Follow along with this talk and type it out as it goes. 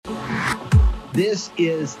This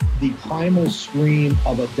is the primal scream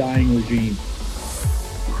of a dying regime.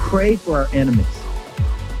 Pray for our enemies,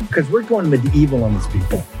 because we're going medieval on these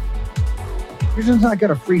people. You're just not got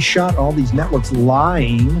a free shot. All these networks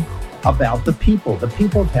lying about the people. The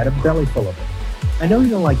people have had a belly full of it. I know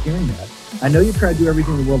you don't like hearing that. I know you try to do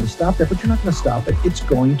everything in the world to stop that, but you're not going to stop it. It's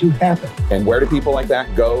going to happen. And where do people like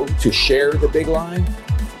that go to share the big lie?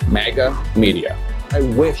 MAGA media. I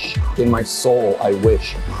wish in my soul, I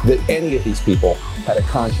wish that any of these people had a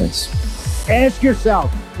conscience. Ask yourself,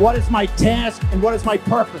 what is my task and what is my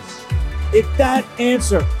purpose? If that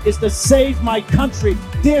answer is to save my country,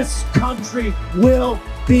 this country will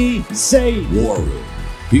be saved. War Room.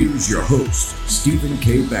 Here's your host, Stephen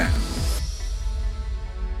K. Bannon.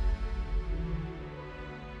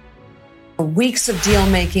 Weeks of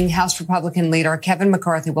deal-making, House Republican leader Kevin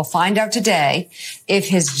McCarthy will find out today if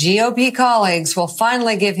his GOP colleagues will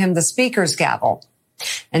finally give him the Speaker's gavel.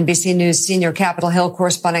 NBC News senior Capitol Hill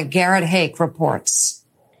correspondent Garrett Haake reports.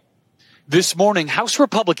 This morning, House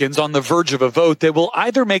Republicans on the verge of a vote that will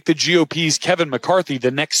either make the GOP's Kevin McCarthy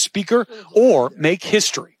the next Speaker or make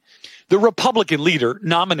history. The Republican leader,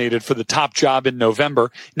 nominated for the top job in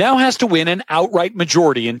November, now has to win an outright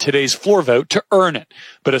majority in today's floor vote to earn it.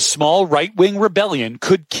 But a small right-wing rebellion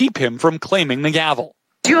could keep him from claiming the gavel.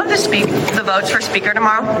 Do you have the votes for Speaker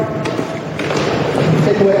tomorrow?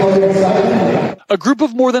 A group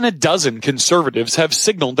of more than a dozen conservatives have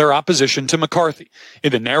signaled their opposition to McCarthy.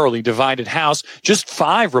 In the narrowly divided House, just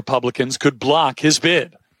 5 Republicans could block his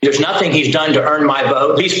bid. There's nothing he's done to earn my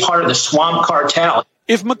vote. He's part of the swamp cartel.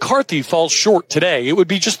 If McCarthy falls short today, it would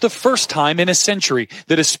be just the first time in a century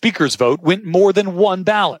that a speaker's vote went more than one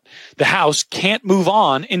ballot. The House can't move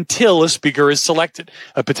on until a speaker is selected,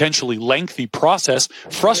 a potentially lengthy process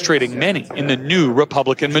frustrating many in the new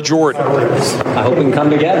Republican majority. I hope we can come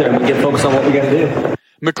together and we get focused on what we got to do.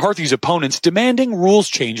 McCarthy's opponents demanding rules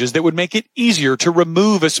changes that would make it easier to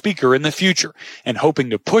remove a speaker in the future and hoping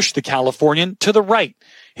to push the Californian to the right.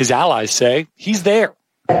 His allies say he's there.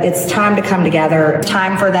 It's time to come together,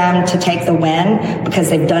 time for them to take the win because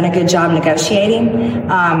they've done a good job negotiating,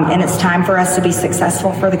 and it's time for us to be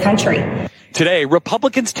successful for the country. Today,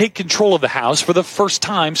 Republicans take control of the House for the first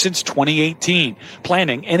time since 2018,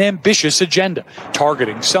 planning an ambitious agenda,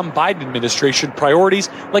 targeting some Biden administration priorities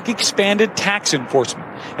like expanded tax enforcement,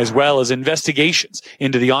 as well as investigations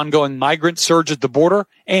into the ongoing migrant surge at the border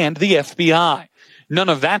and the FBI. None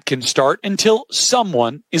of that can start until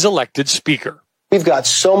someone is elected Speaker. We've got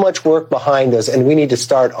so much work behind us, and we need to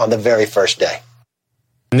start on the very first day.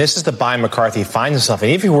 And this is the Biden McCarthy finds himself.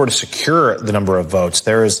 And if he were to secure the number of votes,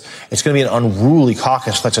 it's going to be an unruly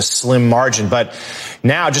caucus, such a slim margin. But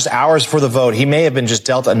now, just hours before the vote, he may have been just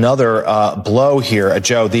dealt another blow here.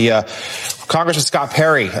 Joe, the Congressman Scott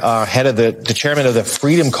Perry, head of the chairman of the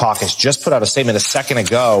Freedom Caucus, just put out a statement a second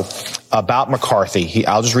ago about McCarthy.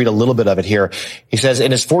 I'll just read a little bit of it here. He says,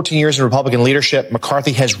 in his 14 years in Republican leadership,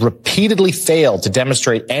 McCarthy has repeatedly failed to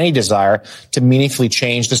demonstrate any desire to meaningfully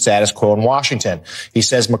change the status quo in Washington. He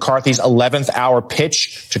says McCarthy's 11th hour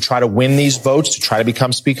pitch to try to win these votes, to try to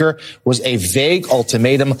become Speaker, was a vague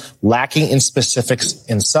ultimatum lacking in specifics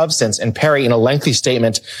and substance. And Perry, in a lengthy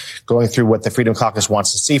statement going through what the Freedom Caucus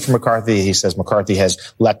wants to see from McCarthy, he says McCarthy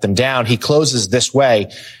has let them down. He closes this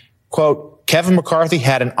way, quote, Kevin McCarthy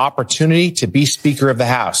had an opportunity to be Speaker of the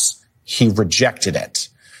House. He rejected it.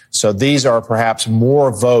 So these are perhaps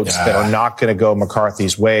more votes that are not going to go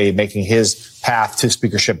McCarthy's way, making his path to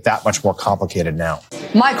speakership that much more complicated now.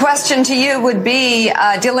 My question to you would be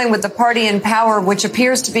dealing with the party in power, which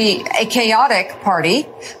appears to be a chaotic party.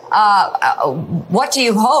 What do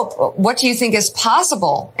you hope? What do you think is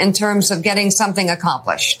possible in terms of getting something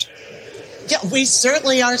accomplished? Yeah, we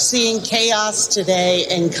certainly are seeing chaos today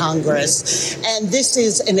in Congress. And this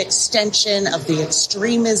is an extension of the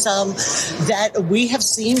extremism that we have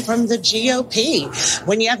seen from the GOP.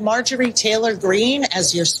 When you have Marjorie Taylor Greene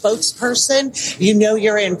as your spokesperson, you know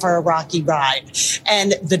you're in for a rocky ride.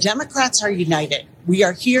 And the Democrats are united. We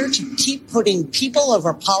are here to keep putting people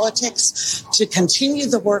over politics, to continue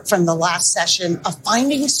the work from the last session of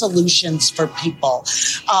finding solutions for people.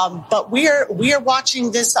 But we are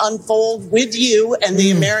watching this unfold with you and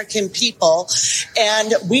the American people,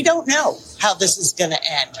 and we don't know how this is going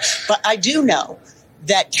to end. But I do know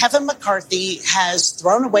that Kevin McCarthy has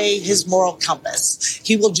thrown away his moral compass.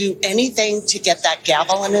 He will do anything to get that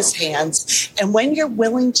gavel in his hands. And when you're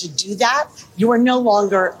willing to do that, you are no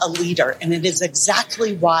longer a leader. And it is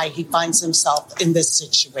exactly why he finds himself in this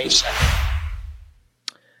situation.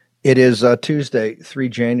 It is Tuesday, 3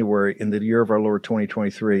 January in the year of our Lord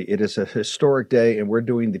 2023. It is a historic day, and we're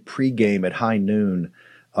doing the pregame at high noon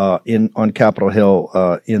on Capitol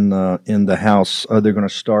Hill in the House. They're going to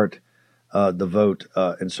start the vote,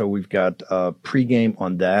 and so we've got pregame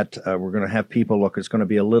on that. We're going to have people look. It's going to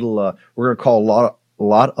be a little. We're going to call a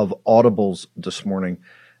lot of audibles this morning,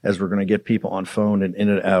 as we're going to get people on phone and in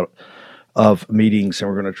and out of meetings, and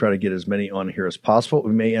we're going to try to get as many on here as possible.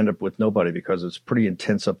 We may end up with nobody because it's pretty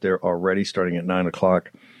intense up there already, starting at 9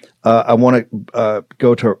 o'clock. I want to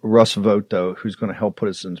go to Russ Vought, though, who's going to help put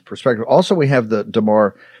us in perspective. Also, we have the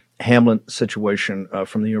Damar Hamlin situation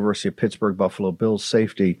from the University of Pittsburgh Buffalo Bills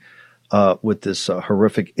safety with this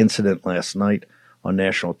horrific incident last night on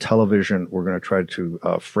national television. We're going to try to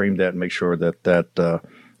frame that and make sure that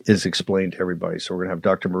is explained to everybody. So we're going to have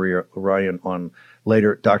Dr. Maria Ryan on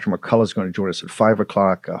later. Dr. McCullough is going to join us at 5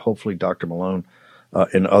 o'clock. Hopefully Dr. Malone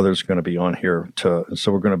and others are going to be on here. So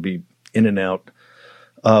we're going to be in and out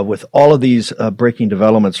with all of these breaking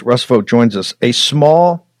developments. Russ Vought joins us. A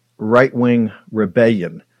small right-wing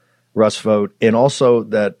rebellion, Russ Vought, and also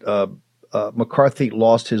that McCarthy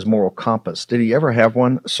lost his moral compass. Did he ever have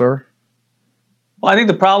one, sir? Well, I think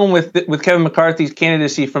the problem with Kevin McCarthy's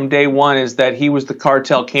candidacy from day one is that he was the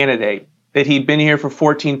cartel candidate, that he'd been here for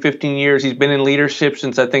 14, 15 years. He's been in leadership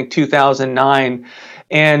since, I think, 2009.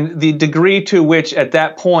 And the degree to which at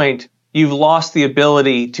that point you've lost the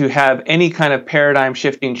ability to have any kind of paradigm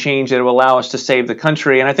shifting change that will allow us to save the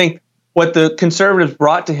country. And I think what the conservatives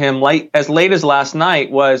brought to him as late as last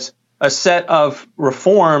night was a set of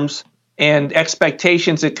reforms and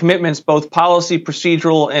expectations and commitments, both policy,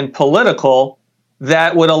 procedural, and political,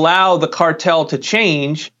 that would allow the cartel to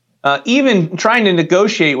change, even trying to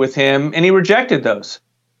negotiate with him, and he rejected those.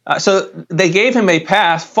 So they gave him a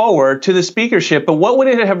path forward to the speakership, but what would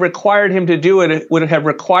it have required him to do? It would have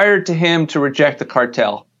required him to reject the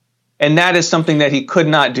cartel, and that is something that he could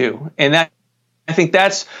not do. And I think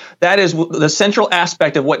that is the central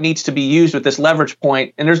aspect of what needs to be used with this leverage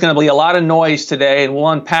point. And there's going to be a lot of noise today, and we'll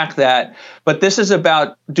unpack that. But this is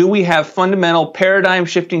about, do we have fundamental paradigm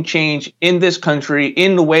shifting change in this country,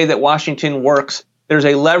 in the way that Washington works? There's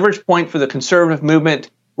a leverage point for the conservative movement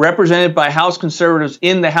represented by House conservatives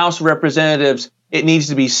in the House of Representatives. It needs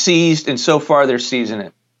to be seized, and so far they're seizing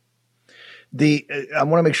it. I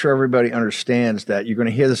want to make sure everybody understands that you're going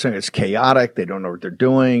to hear this thing. It's chaotic. They don't know what they're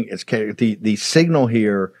doing. It's the signal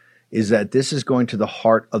here is that this is going to the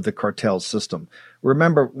heart of the cartel system.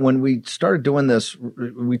 Remember, when we started doing this,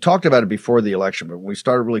 we talked about it before the election, but when we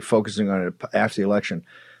started really focusing on it after the election,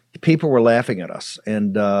 people were laughing at us,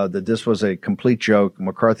 and that this was a complete joke.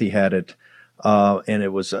 McCarthy had it, and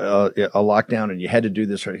it was a lockdown, and you had to do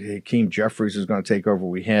this. Hakeem Jeffries is going to take over.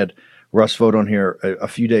 We had Russ Vought on here a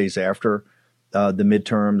few days after the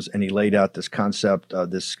midterms, and he laid out this concept,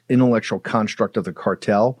 this intellectual construct of the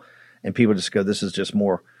cartel, and people just go, this is just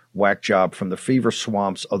more whack job from the fever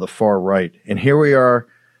swamps of the far right. And here we are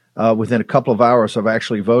within a couple of hours of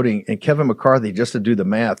actually voting, and Kevin McCarthy, just to do the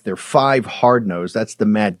math, there are 5 hard no's. That's the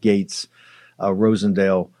Matt Gaetz,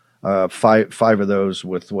 Rosendale, five of those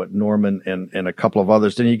with Norman and a couple of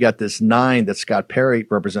others. Then you got this 9 that Scott Perry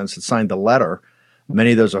represents that signed the letter.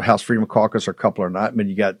 Many of those are House Freedom Caucus, or a couple are not. But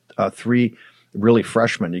you got 3 really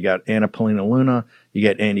freshmen. You got Anna Paulina Luna, you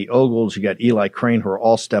got Andy Ogles, you got Eli Crane, who are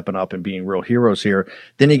all stepping up and being real heroes here.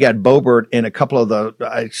 Then you got Boebert and a couple of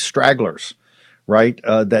the stragglers, right,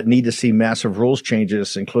 that need to see massive rules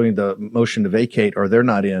changes, including the motion to vacate, or they're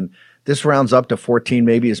not in. This rounds up to 14,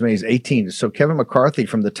 maybe as many as 18. So Kevin McCarthy,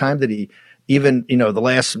 from the time that he even, the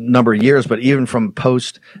last number of years, but even from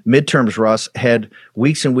post midterms, Russ, had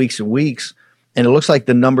weeks and weeks and weeks. And it looks like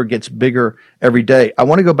the number gets bigger every day. I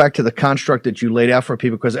want to go back to the construct that you laid out for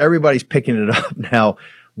people, because everybody's picking it up now.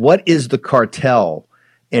 What is the cartel,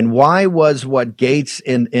 and why was what Gaetz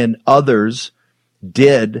and others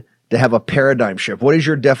did to have a paradigm shift? What is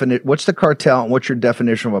your definition? What's the cartel, and what's your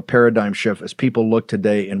definition of a paradigm shift as people look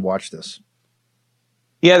today and watch this?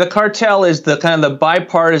 Yeah, the cartel is the kind of the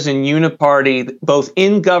bipartisan uniparty, both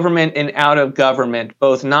in government and out of government,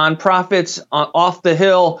 both nonprofits off the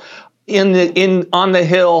Hill, on the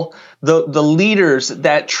Hill, the leaders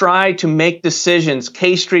that try to make decisions.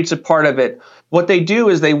 K Street's a part of it. What they do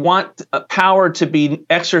is they want power to be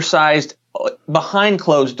exercised behind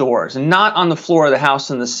closed doors and not on the floor of the House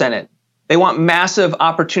and the Senate. They want massive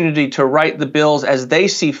opportunity to write the bills as they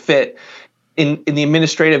see fit in the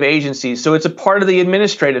administrative agencies. So it's a part of the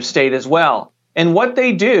administrative state as well. And what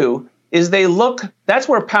they do is that's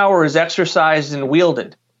where power is exercised and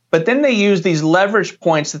wielded. But then they use these leverage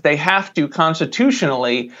points that they have to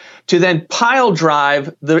constitutionally to then pile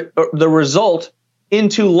drive the result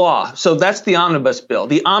into law. So that's the omnibus bill.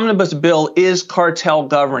 The omnibus bill is cartel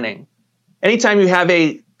governing. Anytime you have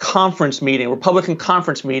a conference meeting, Republican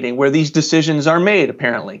conference meeting, where these decisions are made,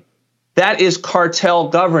 apparently. That is cartel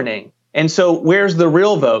governing. And so where's the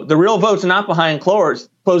real vote? The real vote's not behind closed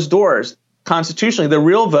doors. Constitutionally, the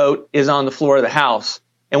real vote is on the floor of the House.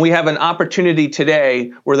 And we have an opportunity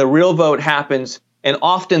today where the real vote happens, and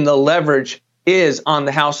often the leverage is on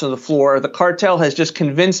the House of the floor. The cartel has just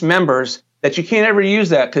convinced members that you can't ever use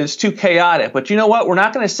that because it's too chaotic. But you know what? We're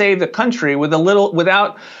not going to save the country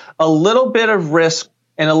without a little bit of risk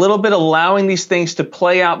and a little bit allowing these things to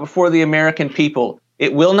play out before the American people.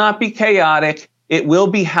 It will not be chaotic. It will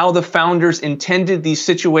be how the founders intended these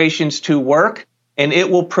situations to work, and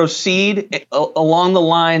it will proceed along the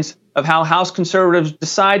lines of how House conservatives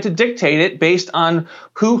decide to dictate it based on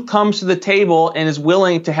who comes to the table and is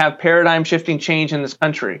willing to have paradigm shifting change in this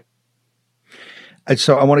country. And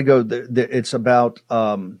so I want to go, it's about,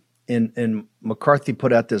 and McCarthy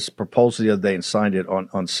put out this proposal the other day and signed it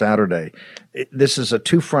on Saturday. This is a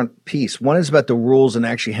two-front piece. One is about the rules and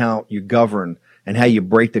actually how you govern and how you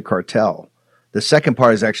break the cartel. The second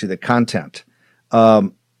part is actually the content.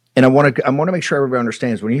 And I want to make sure everybody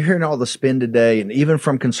understands, when you're hearing all the spin today, and even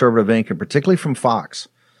from Conservative Inc., and particularly from Fox,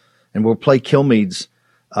 and we'll play Kilmeade's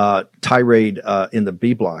tirade in the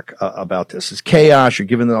B block about this. It's chaos. You're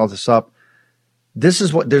giving all this up.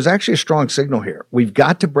 There's actually a strong signal here. We've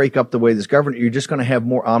got to break up the way this government. You're just going to have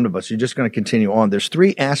more omnibus. You're just going to continue on. There's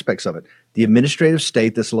three aspects of it. The administrative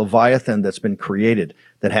state, this Leviathan that's been created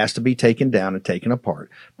that has to be taken down and taken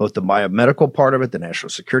apart. Both the biomedical part of it, the national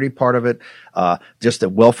security part of it, just the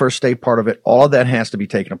welfare state part of it. All of that has to be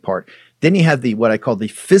taken apart. Then you have what I call the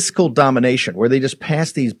fiscal domination, where they just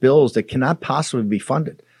pass these bills that cannot possibly be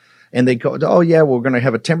funded. And they go, oh, yeah, we're going to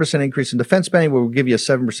have a 10% increase in defense spending. We'll give you a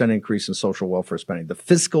 7% increase in social welfare spending, the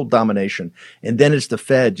fiscal domination. And then it's the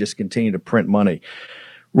Fed just continue to print money.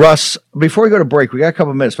 Russ, before we go to break, we got a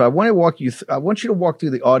couple of minutes, but I want you to walk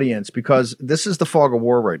through the audience, because this is the fog of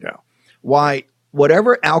war right now. Why,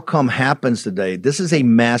 whatever outcome happens today, this is a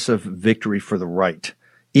massive victory for the right.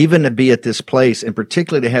 Even to be at this place, and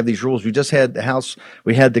particularly to have these rules. We just had the House,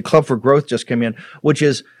 we had the Club for Growth just come in, which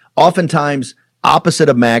is oftentimes opposite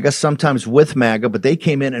of MAGA, sometimes with MAGA, but they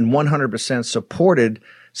came in and 100% supported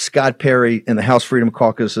Scott Perry and the House Freedom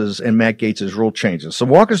Caucuses and Matt Gaetz's rule changes. So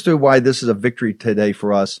walk us through why this is a victory today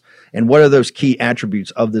for us, and what are those key attributes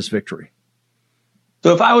of this victory?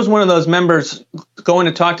 So if I was one of those members going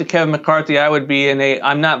to talk to Kevin McCarthy, I would be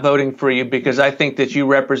I'm not voting for you because I think that you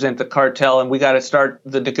represent the cartel and we got to start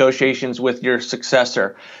the negotiations with your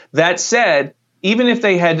successor. That said, even if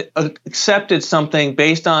they had accepted something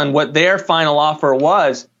based on what their final offer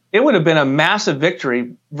was, it would have been a massive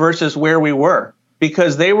victory versus where we were,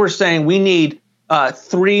 because they were saying we need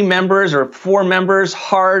 3 members or 4 members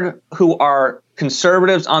who are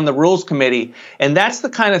conservatives on the Rules Committee. And that's the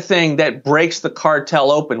kind of thing that breaks the cartel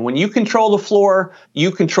open. When you control the floor, you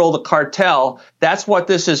control the cartel. That's what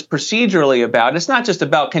this is procedurally about. It's not just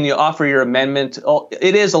about, can you offer your amendment?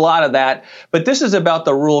 It is a lot of that, but this is about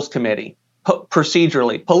the Rules Committee.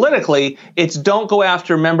 Procedurally. Politically, it's don't go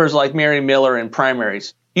after members like Mary Miller in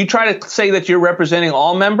primaries. You try to say that you're representing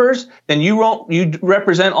all members, then you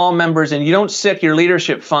represent all members, and you don't sick your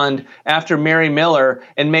leadership fund after Mary Miller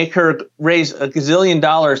and make her raise $1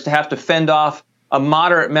 gazillion to have to fend off a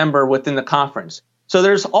moderate member within the conference. So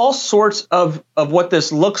there's all sorts of what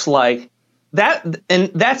this looks like.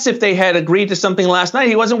 That's if they had agreed to something last night.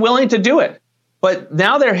 He wasn't willing to do it. But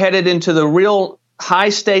now they're headed into the real high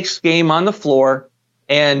stakes game on the floor,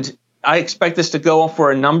 and I expect this to go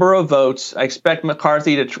for a number of votes. I expect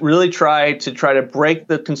McCarthy to really try to break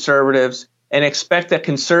the conservatives, and expect that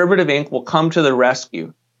Conservative Inc. will come to the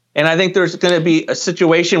rescue. And I think there's going to be a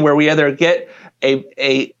situation where we either get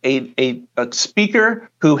a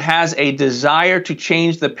speaker who has a desire to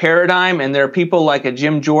change the paradigm, and there are people like a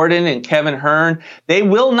Jim Jordan and Kevin Hern. They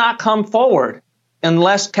will not come forward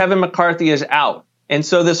unless Kevin McCarthy is out. And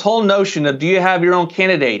so this whole notion of, do you have your own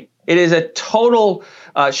candidate? It is a total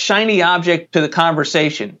shiny object to the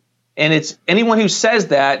conversation. And it's anyone who says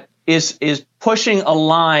that is pushing a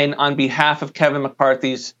line on behalf of Kevin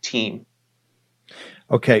McCarthy's team.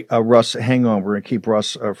 Okay, Russ, hang on. We're going to keep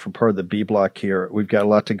Russ for part of the B block here. We've got a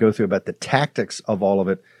lot to go through about the tactics of all of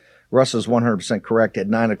it. Russ is 100% correct. At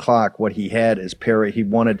 9 o'clock, what he had is Perry. He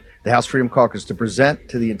wanted the House Freedom Caucus to present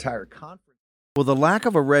to the entire conference. Will the lack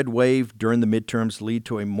of a red wave during the midterms lead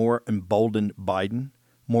to a more emboldened Biden,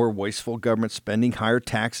 more wasteful government spending, higher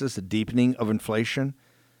taxes, a deepening of inflation?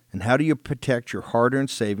 And how do you protect your hard-earned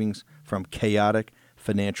savings from chaotic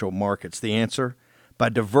financial markets? The answer? By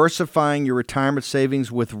diversifying your retirement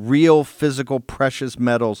savings with real physical precious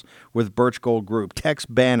metals with Birch Gold Group.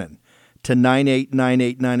 Text Bannon to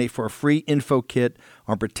 989898 for a free info kit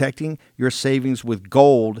on protecting your savings with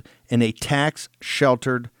gold in a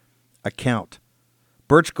tax-sheltered account.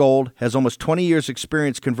 Birch Gold has almost 20 years'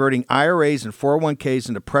 experience converting IRAs and 401ks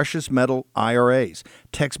into precious metal IRAs.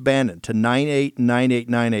 Text Bannon to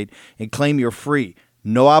 989898 and claim your free,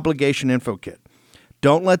 no-obligation info kit.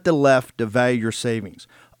 Don't let the left devalue your savings.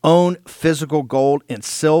 Own physical gold and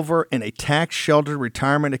silver in a tax-sheltered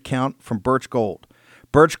retirement account from Birch Gold.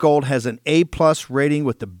 Birch Gold has an A-plus rating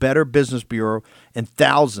with the Better Business Bureau and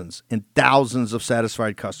thousands of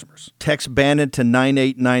satisfied customers. Text Bannon to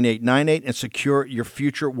 989898 and secure your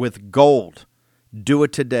future with gold. Do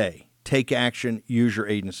it today. Take action. Use your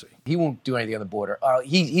agency. He won't do anything on the border.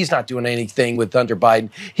 He's not doing anything with Hunter Biden.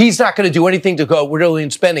 He's not going to do anything to go, we're really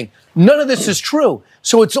in spending. None of this is true.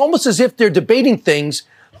 So it's almost as if they're debating things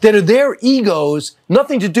that are their egos,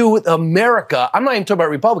 nothing to do with America. I'm not even talking about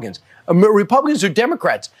Republicans. Republicans or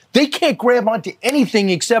Democrats. They can't grab onto anything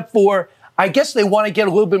except for, I guess they want to get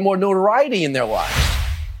a little bit more notoriety in their lives.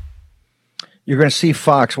 You're going to see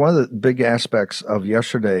Fox. One of the big aspects of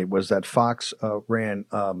yesterday was that Fox ran,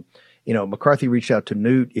 McCarthy reached out to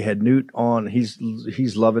Newt. You had Newt on.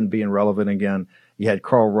 He's loving being relevant again. You had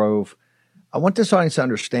Karl Rove. I want this audience to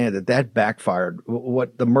understand that backfired.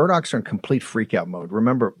 What the Murdochs are in complete freakout mode.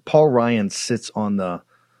 Remember, Paul Ryan sits on the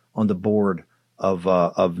board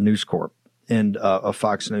of News Corp and of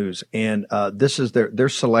Fox News, and this is their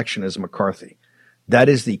selection is McCarthy. That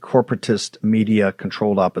is the corporatist media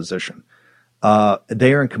controlled opposition.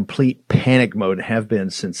 They are in complete panic mode and have been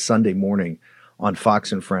since Sunday morning on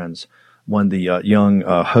Fox and Friends when the young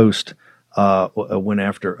host went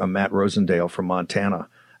after Matt Rosendale from Montana.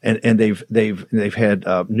 And they've had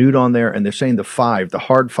Newt on there, and they're saying the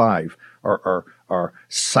hard five are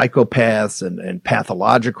psychopaths and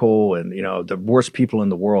pathological and, the worst people in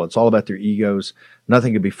the world. It's all about their egos.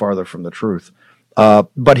 Nothing could be farther from the truth.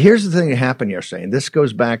 But here's the thing that happened yesterday, and this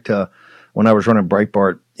goes back to when I was running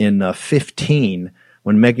Breitbart in 15,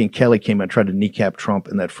 when Megyn Kelly came and tried to kneecap Trump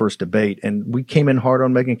in that first debate, and we came in hard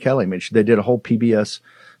on Megyn Kelly. I mean, they did a whole PBS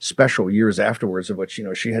special years afterwards of which,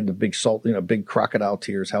 she had the big big crocodile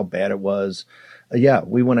tears, how bad it was.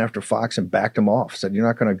 We went after Fox and backed him off, said, you're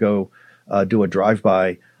not going to go do a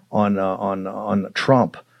drive-by on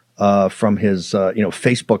Trump from his,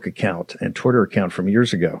 Facebook account and Twitter account from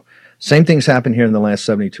years ago. Same thing's happened here in the last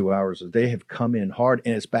 72 hours. They have come in hard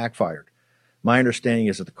and it's backfired. My understanding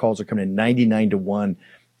is that the calls are coming in 99-1,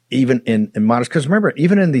 even in modest, because remember,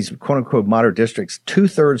 even in these quote-unquote moderate districts,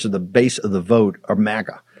 2/3 of the base of the vote are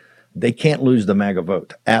MAGA. They can't lose the MAGA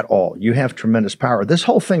vote at all. You have tremendous power. This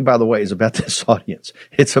whole thing, by the way, is about this audience.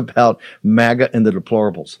 It's about MAGA and the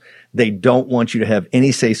deplorables. They don't want you to have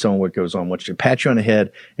any say-so on what goes on. Want you to pat you on the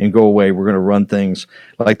head and go away. We're going to run things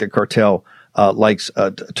like the cartel likes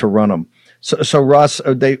to run them. So Ross,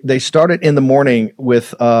 they started in the morning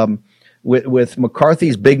with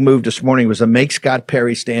McCarthy's big move this morning was to make Scott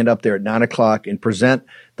Perry stand up there at 9:00 and present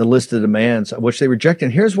the list of demands, which they rejected.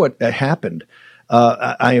 And here's what happened.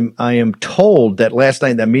 I am told that last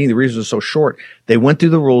night in that meeting, the reason it was so short, they went through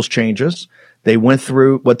the rules changes. They went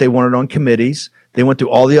through what they wanted on committees. They went through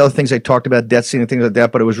all the other things they talked about, debt ceiling and things like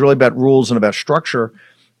that, but it was really about rules and about structure.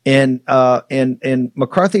 And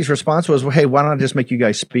McCarthy's response was, well, hey, why don't I just make you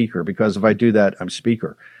guys speaker? Because if I do that, I'm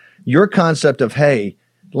speaker. Your concept of, hey,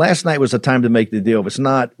 last night was the time to make the deal. If it's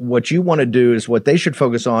not, what you want to do is what they should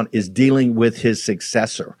focus on is dealing with his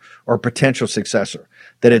successor or potential successor,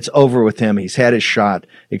 that it's over with him. He's had his shot,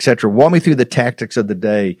 et cetera. Walk me through the tactics of the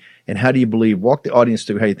day and how do you walk the audience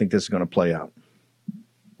through how you think this is going to play out.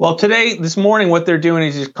 Well, this morning, what they're doing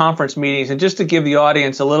is these conference meetings. And just to give the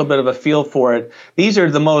audience a little bit of a feel for it, these are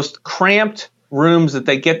the most cramped rooms that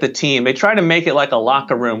they get the team. They try to make it like a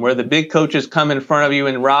locker room where the big coaches come in front of you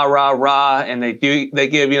and rah, rah, rah, and they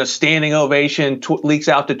give, standing ovation, leaks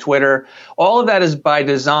out to Twitter. All of that is by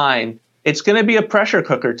design. It's going to be a pressure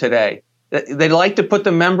cooker today. They like to put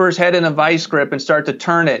the member's head in a vice grip and start to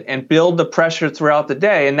turn it and build the pressure throughout the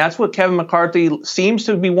day. And that's what Kevin McCarthy seems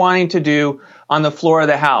to be wanting to do on the floor of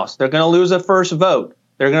the House. They're going to lose a first vote.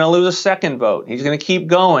 They're going to lose a second vote. He's going to keep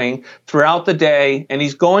going throughout the day, and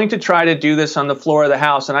he's going to try to do this on the floor of the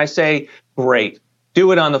House. And I say, great.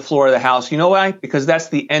 Do it on the floor of the House. You know why? Because that's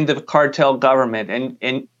the end of cartel government.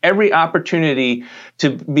 And every opportunity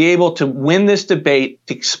to be able to win this debate,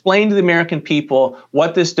 to explain to the American people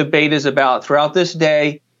what this debate is about throughout this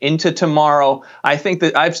day into tomorrow. I think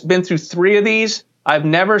that I've been through 3 of these. I've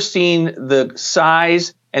never seen the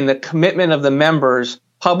size and the commitment of the members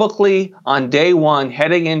publicly on day one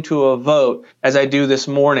heading into a vote as I do this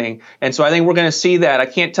morning. And so I think we're going to see that. I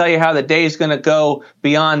can't tell you how the day is going to go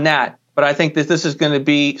beyond that. but I think that this is going to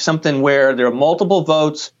be something where there are multiple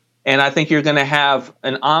votes, and I think you're going to have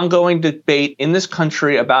an ongoing debate in this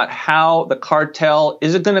country about how the cartel,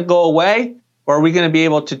 is it going to go away, or are we going to be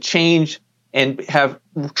able to change and have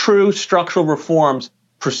true structural reforms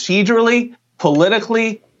procedurally,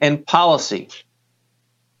 politically, and policy?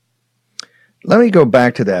 Let me go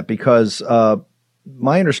back to that because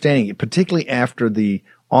my understanding, particularly after the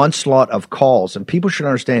onslaught of calls, and people should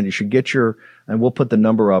understand, you should get your, and we'll put the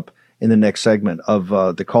number up in the next segment of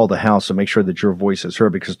the Call the House and make sure that your voice is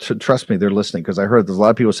heard, because trust me, they're listening, because I heard there's a lot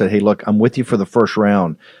of people said, hey, look, I'm with you for the first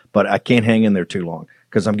round, but I can't hang in there too long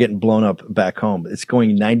because I'm getting blown up back home. It's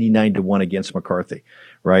going 99-1 against McCarthy,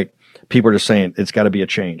 right? People are just saying it's got to be a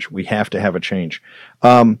change. We have to have a change.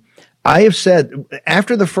 I have said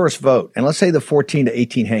after the first vote, and let's say the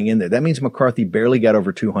 14-18 hang in there, that means McCarthy barely got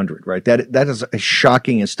over 200, right? That is a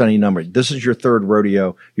shocking and stunning number. This is your third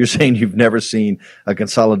rodeo. You're saying you've never seen a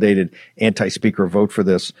consolidated anti-speaker vote for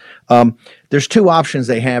this. There's two options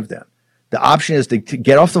they have then. The option is to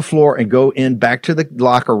get off the floor and go in back to the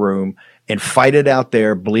locker room and fight it out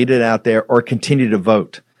there, bleed it out there, or continue to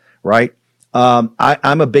vote, right?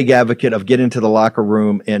 I'm a big advocate of getting to the locker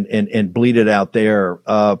room and bleed it out there.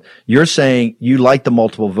 You're saying you like the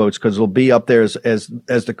multiple votes because it'll be up there as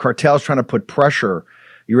the cartel's trying to put pressure.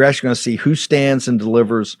 You're actually going to see who stands and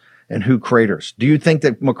delivers and who craters. Do you think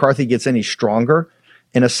that McCarthy gets any stronger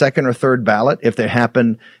in a second or third ballot if it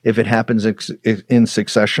happens in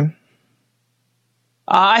succession?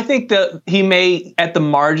 I think that he may, at the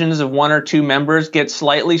margins of one or two members, get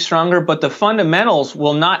slightly stronger, but the fundamentals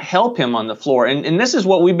will not help him on the floor. And this is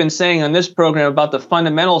what we've been saying on this program about the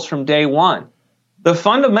fundamentals from day one. The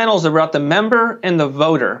fundamentals are about the member and the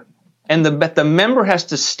voter. And the member has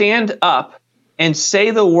to stand up and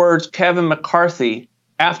say the words Kevin McCarthy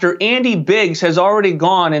after Andy Biggs has already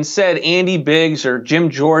gone and said Andy Biggs or Jim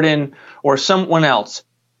Jordan or someone else.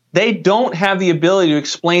 They don't have the ability to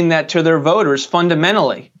explain that to their voters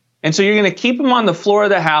fundamentally. And so you're going to keep them on the floor of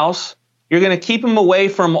the House. You're going to keep them away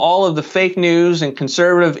from all of the fake news and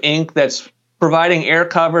conservative ink that's providing air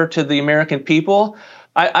cover to the American people.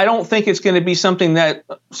 I don't think it's going to be something that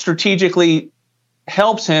strategically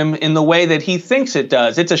helps him in the way that he thinks it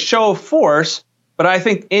does. It's a show of force, but I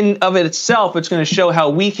think in of it itself, it's going to show how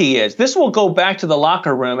weak he is. This will go back to the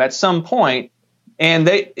locker room at some point. And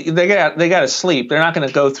they got to sleep. They're not going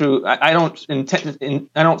to go through. I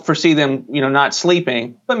don't foresee them, not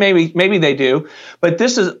sleeping. But maybe they do. But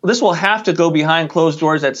this will have to go behind closed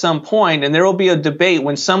doors at some point, and there will be a debate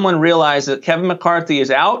when someone realizes that Kevin McCarthy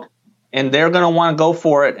is out, and they're going to want to go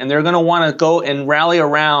for it, and they're going to want to go and rally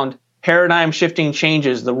around paradigm shifting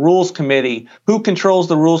changes. The Rules Committee. Who controls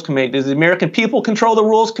the Rules Committee? Does the American people control the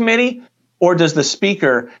Rules Committee, or does the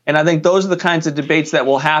Speaker? And I think those are the kinds of debates that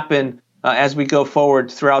will happen as we go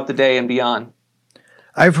forward throughout the day and beyond.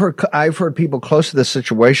 I've heard people close to this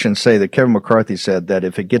situation say that Kevin McCarthy said that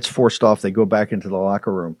if it gets forced off, they go back into the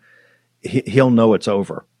locker room, he'll know it's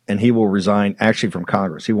over and he will resign actually from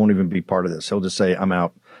Congress. He won't even be part of this. He'll just say, I'm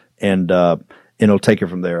out. And he'll take it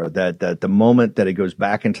from there. That the moment that it goes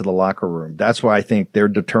back into the locker room, that's why I think they're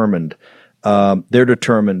determined. They're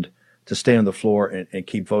determined to stay on the floor and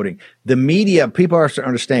keep voting. The media, people are to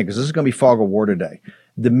understand, because this is going to be fog of war today.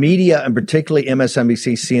 The media, and particularly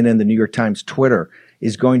MSNBC, CNN, the New York Times, Twitter,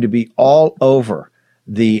 is going to be all over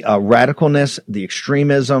the radicalness, the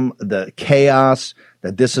extremism, the chaos,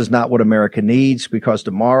 that this is not what America needs, because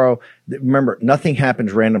tomorrow, remember, nothing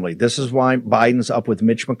happens randomly. This is why Biden's up with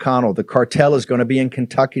Mitch McConnell. The cartel is going to be in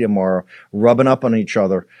Kentucky tomorrow, rubbing up on each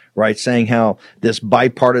other, right? Saying how this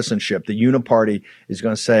bipartisanship, the uniparty is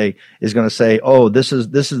going to say, oh, this is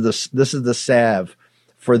the salve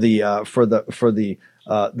for the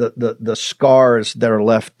scars that are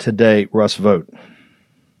left today. Russ, vote.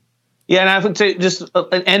 Yeah, and I would say just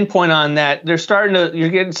an end point on that. You're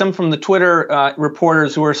getting some from the Twitter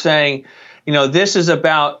reporters who are saying, this is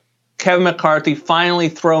about Kevin McCarthy finally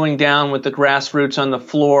throwing down with the grassroots on the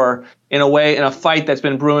floor in a fight that's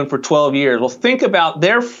been brewing for 12 years. Well, think about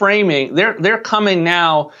their framing. They're coming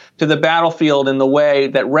now to the battlefield in the way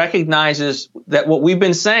that recognizes that what we've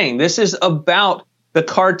been saying, this is about the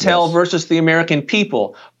cartel versus the American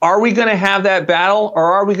people. Are we going to have that battle,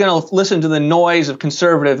 or are we going to listen to the noise of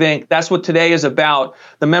conservative ink? That's what today is about.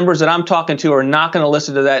 The members that I'm talking to are not going to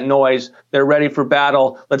listen to that noise. They're ready for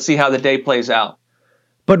battle. Let's see how the day plays out.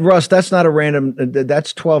 But Russ, that's not a random,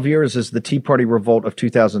 that's 12 years is the Tea Party revolt of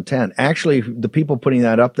 2010. Actually, the people putting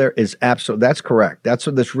that up there is that's correct. That's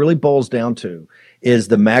what this really boils down to, is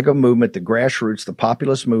the MAGA movement, the grassroots, the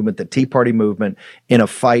populist movement, the Tea Party movement in a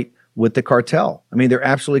fight with the cartel. I mean, they're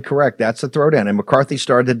absolutely correct. That's the throwdown. And McCarthy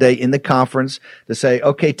started today in the conference to say,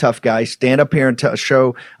 okay, tough guy, stand up here and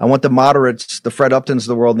show, I want the moderates, the Fred Uptons of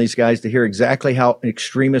the world and these guys to hear exactly how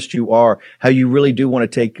extremist you are, how you really do want to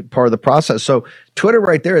take part of the process. So Twitter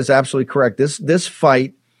right there is absolutely correct. This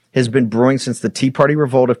fight has been brewing since the Tea Party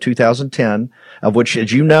revolt of 2010, of which,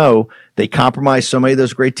 as you know, they compromised so many of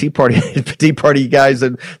those great Tea Party guys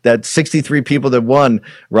that 63 people that won,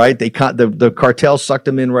 right? The cartel sucked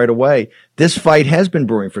them in right away. This fight has been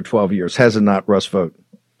brewing for 12 years, has it not, Russ Vought?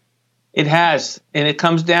 It has, and it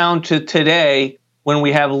comes down to today when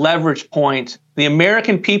we have leverage points. The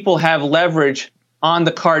American people have leverage on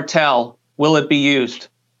the cartel. Will it be used?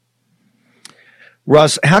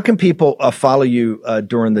 Russ, how can people follow you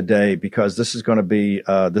during the day? Because this is going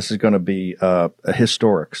to be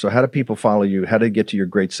historic. So, how do people follow you? How do they get to your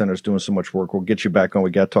great centers doing so much work? We'll get you back on.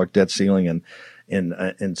 We got to talk debt ceiling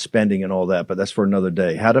and spending and all that, but that's for another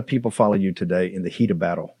day. How do people follow you today in the heat of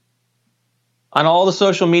battle? On all the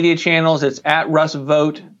social media channels, it's at Russ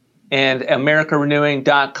Vought and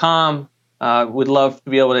AmericaRenewing.com. Would love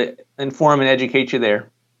to be able to inform and educate you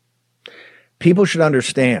there. People should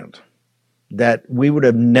understand that we would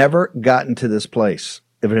have never gotten to this place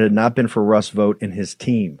if it had not been for Russ Vought and his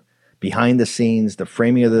team. Behind the scenes, the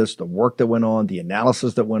framing of this, the work that went on, the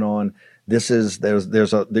analysis that went on. You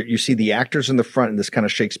see the actors in the front in this kind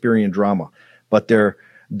of Shakespearean drama, but there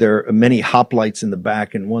are many hoplites in the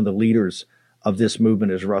back, and one of the leaders of this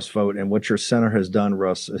movement is Russ Vought. And what your center has done,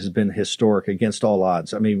 Russ, has been historic against all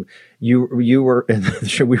odds. I mean, we were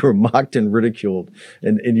mocked and ridiculed,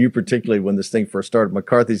 and you particularly when this thing first started.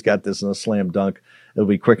 McCarthy's got this in a slam dunk. It'll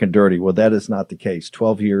be quick and dirty. Well, that is not the case.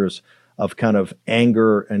 12 years of kind of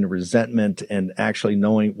anger and resentment and actually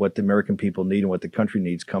knowing what the American people need and what the country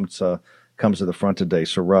needs comes to the front today.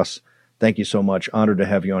 So, Russ, thank you so much. Honored to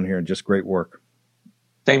have you on here and just great work.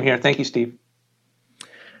 Same here. Thank you, Steve.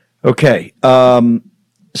 Okay,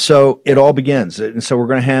 so it all begins. And so we're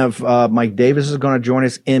going to have Mike Davis is going to join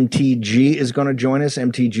us. MTG is going to join us.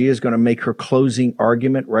 MTG is going to make her closing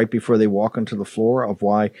argument right before they walk onto the floor of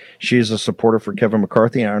why she is a supporter for Kevin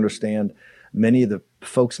McCarthy. And I understand many of the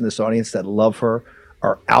folks in this audience that love her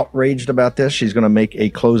are outraged about this. She's going to make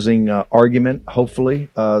a closing argument, hopefully.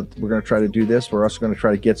 We're going to try to do this. We're also going to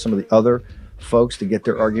try to get some of the other folks to get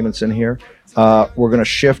their arguments in here. We're going to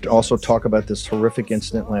shift, also talk about this horrific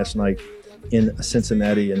incident last night in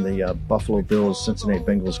Cincinnati in the Buffalo Bills Cincinnati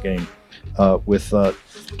Bengals game with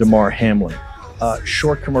Damar Hamlin.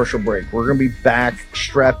 Short commercial break. We're going to be back.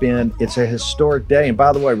 Strap in. It's a historic day. And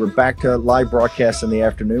by the way, we're back to live broadcast in the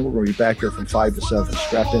afternoon. We're going to be back here from 5 to 7.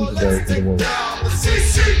 Strap in today.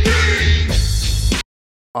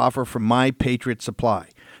 Offer from My Patriot Supply.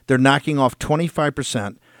 They're knocking off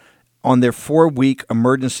 25% on their 4-week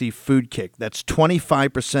emergency food kit. That's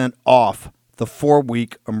 25% off the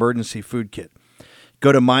 4-week emergency food kit.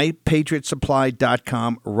 Go to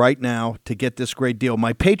mypatriotsupply.com right now to get this great deal.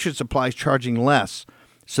 My Patriot Supply is charging less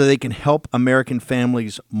so they can help American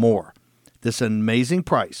families more. This is an amazing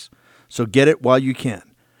price, so get it while you can.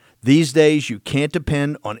 These days, you can't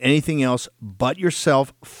depend on anything else but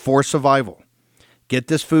yourself for survival. Get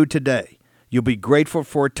this food today. You'll be grateful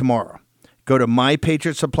for it tomorrow. Go to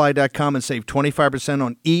mypatriotsupply.com and save 25%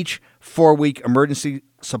 on each 4-week emergency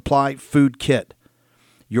supply food kit.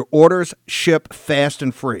 Your orders ship fast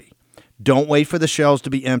and free. Don't wait for the shelves to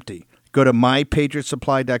be empty. Go to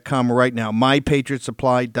mypatriotsupply.com right now.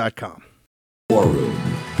 mypatriotsupply.com. War Room.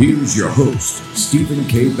 Here's your host, Stephen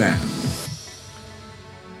K. Bannon.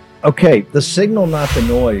 Okay, the signal, not the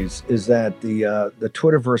noise, is that the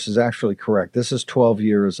Twitterverse is actually correct. This is 12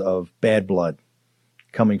 years of bad blood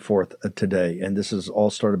coming forth today. And this is all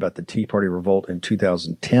started about the Tea Party revolt in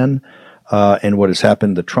 2010 and what has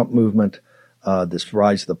happened, the Trump movement, this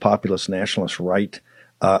rise of the populist nationalist right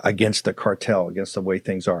against the cartel, against the way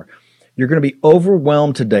things are. You're going to be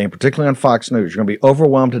overwhelmed today, and particularly on Fox News, you're going to be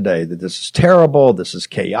overwhelmed today that this is terrible, this is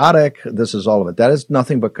chaotic, this is all of it. That is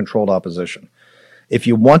nothing but controlled opposition. If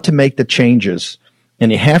you want to make the changes,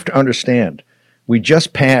 and you have to understand, we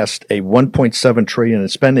just passed a $1.7 trillion in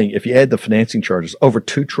spending. If you add the financing charges, over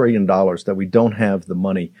 $2 trillion that we don't have the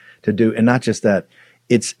money to do. And not just that,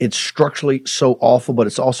 it's structurally so awful, but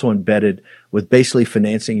it's also embedded with basically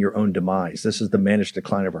financing your own demise. This is the managed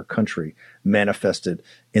decline of our country manifested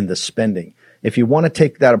in the spending. If you want to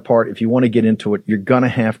take that apart, if you want to get into it, you're going to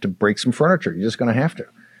have to break some furniture. You're just going to have to.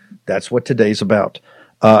 That's what today's about.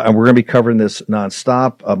 And we're going to be covering this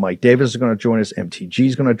nonstop. Mike Davis is going to join us. MTG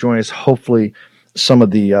is going to join us. Hopefully, some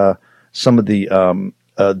of the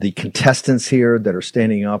contestants here that are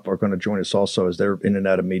standing up are going to join us also as they're in and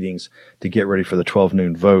out of meetings to get ready for the 12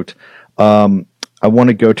 noon vote. I want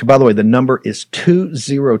to go to, by the way, the number is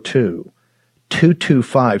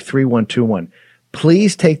 202-225-3121.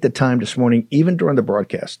 Please take the time this morning, even during the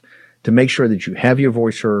broadcast, to make sure that you have your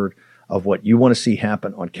voice heard of what you want to see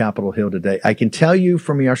happen on Capitol Hill today. I can tell you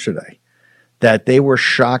from yesterday that they were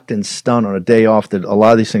shocked and stunned on a day off that a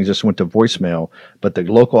lot of these things just went to voicemail, but the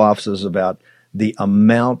local offices about the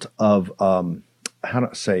amount of,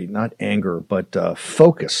 not anger, but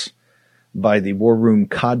focus by the war room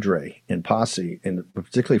cadre and posse, and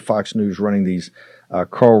particularly Fox News running these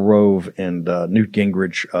Karl Rove and Newt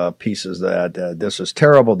Gingrich pieces that this is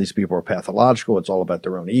terrible, these people are pathological, it's all about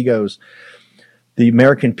their own egos. The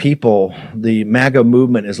American people, the MAGA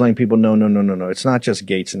movement is letting people know, no. It's not just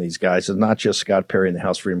Gates and these guys. It's not just Scott Perry and the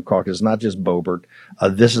House Freedom Caucus. It's not just Boebert.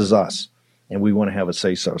 This is us, and we want to have a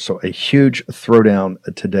say-so. So a huge throwdown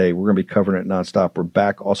today. We're going to be covering it nonstop. We're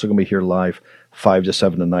back. Also going to be here live 5 to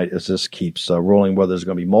 7 tonight as this keeps rolling, whether there's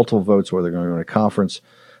going to be multiple votes, whether they're going to go to a conference.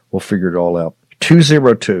 We'll figure it all out.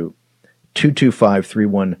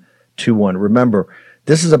 202-225-3121. Remember,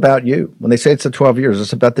 this is about you. When they say it's the 12 years,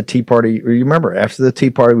 it's about the Tea Party. You remember, after the Tea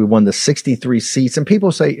Party, we won the 63 seats. And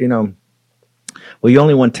people say, well, you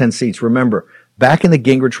only won 10 seats. Remember, back in the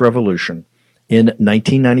Gingrich Revolution in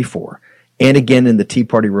 1994, and again in the Tea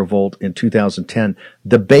Party revolt in 2010,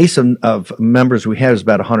 the base of members we had is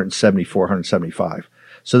about 174, 175.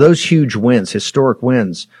 So those huge wins, historic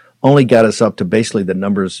wins, only got us up to basically the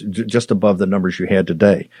numbers, just above the numbers you had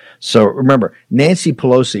today. So remember, Nancy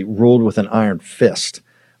Pelosi ruled with an iron fist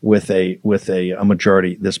with a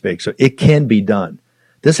majority this big. So it can be done.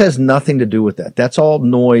 This has nothing to do with that. That's all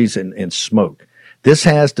noise and smoke. This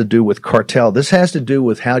has to do with cartel. This has to do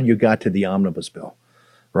with how you got to the omnibus bill,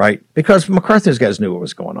 right? Because McCarthy's guys knew what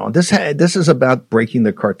was going on. This is about breaking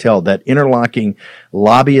the cartel, that interlocking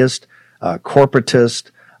lobbyist,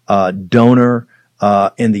 corporatist, donor,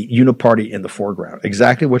 and the uniparty in the foreground.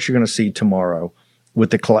 Exactly what you're going to see tomorrow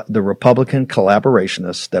with the Republican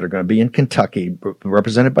collaborationists that are going to be in Kentucky,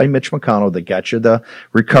 represented by Mitch McConnell. They got you the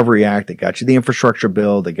Recovery Act. They got you the infrastructure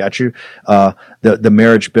bill. They got you the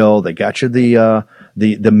marriage bill. They got you the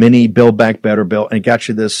mini Build Back Better bill, and got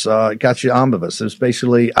you this got you omnibus. It's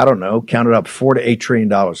basically, I don't know, counted up $4 to $8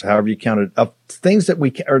 trillion, however you count it, of things that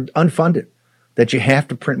are unfunded that you have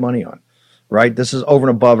to print money on. Right? This is over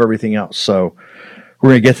and above everything else. So we're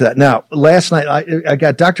going to get to that. Now, last night, I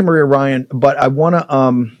got Dr. Maria Ryan, but I want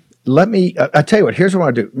to, I tell you what, here's what I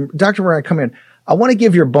want to do. Dr. Ryan, come in. I want to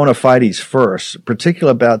give your bona fides first,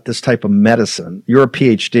 particularly about this type of medicine. You're a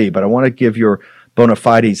PhD, but I want to give your bona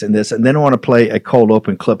fides in this, and then I want to play a cold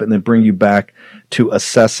open clip and then bring you back to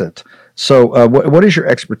assess it. So what is your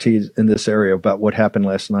expertise in this area about what happened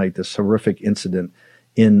last night, this horrific incident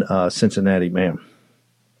in Cincinnati, ma'am?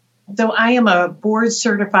 So I am a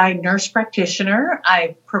board-certified nurse practitioner.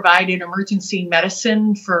 I've provided emergency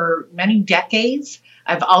medicine for many decades.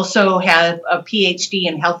 I've also had a PhD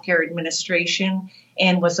in healthcare administration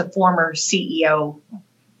and was a former CEO.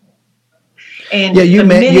 And yeah, you're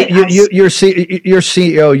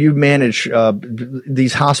CEO. You manage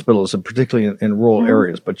these hospitals, and particularly in rural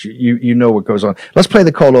areas. But you know what goes on. Let's play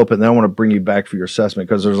the cold open. Then I want to bring you back for your assessment,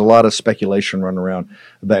 because there's a lot of speculation running around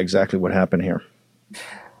about exactly what happened here.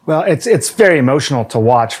 Well, it's very emotional to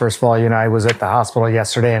watch. First of all, I was at the hospital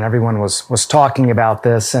yesterday and everyone was talking about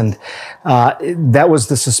this. And that was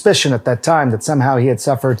the suspicion at that time, that somehow he had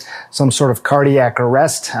suffered some sort of cardiac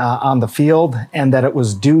arrest on the field, and that it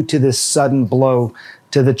was due to this sudden blow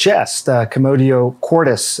to the chest, commotio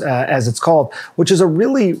cordis, as it's called, which is a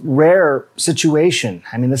really rare situation.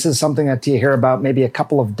 I mean, this is something that you hear about maybe a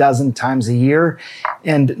couple of dozen times a year,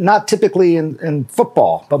 and not typically in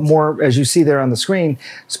football, but more, as you see there on the screen,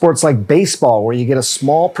 sports like baseball, where you get a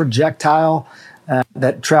small projectile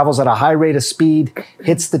that travels at a high rate of speed,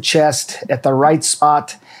 hits the chest at the right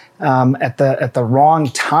spot, at the wrong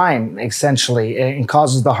time, essentially, and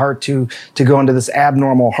causes the heart to go into this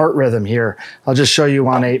abnormal heart rhythm here. I'll just show you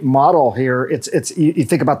on a model here. It's you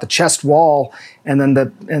think about the chest wall, and then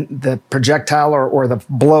the projectile or the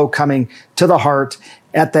blow coming to the heart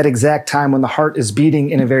at that exact time when the heart is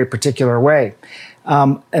beating in a very particular way.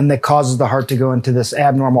 And that causes the heart to go into this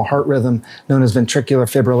abnormal heart rhythm known as ventricular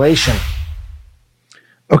fibrillation.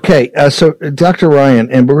 Okay, so Dr. Ryan,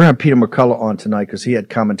 and we're going to have Peter McCullough on tonight because he had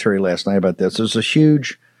commentary last night about this. There's this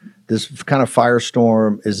kind of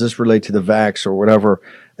firestorm. Is this related to the vax or whatever?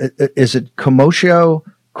 Is it commotio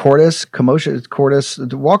cordis?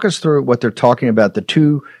 Walk us through what they're talking about, the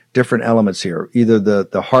two different elements here, either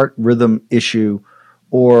the heart rhythm issue,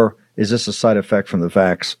 or is this a side effect from the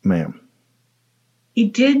vax, ma'am? He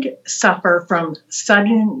did suffer from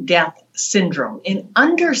sudden death syndrome. And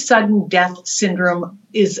under sudden death syndrome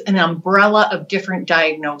is an umbrella of different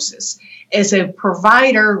diagnoses. As a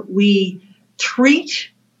provider, we treat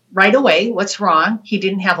right away what's wrong. He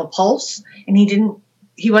didn't have a pulse and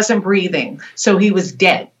he wasn't breathing, so he was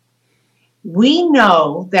dead. We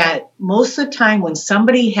know that most of the time when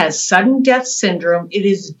somebody has sudden death syndrome, it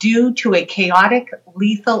is due to a chaotic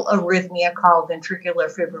lethal arrhythmia called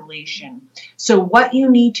ventricular fibrillation. So what you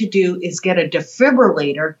need to do is get a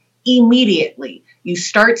defibrillator immediately. You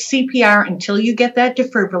start CPR until you get that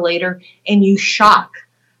defibrillator and you shock.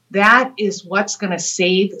 That is what's going to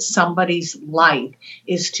save somebody's life,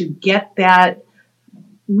 is to get that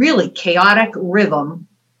really chaotic rhythm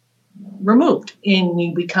removed, and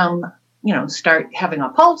you become, start having a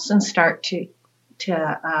pulse and start to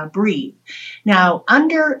breathe. Now,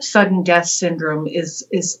 under sudden death syndrome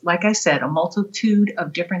is, like I said, a multitude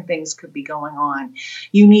of different things could be going on.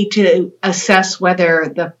 You need to assess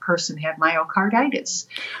whether the person had myocarditis.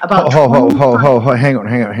 Hang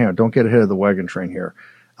on. Don't get ahead of the wagon train here.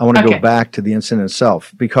 I want to go back to the incident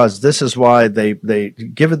itself, because this is why they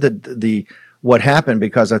give it the what happened,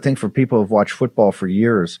 because I think for people who've watched football for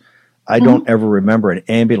years, I don't ever remember an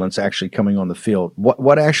ambulance actually coming on the field.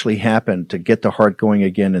 What actually happened to get the heart going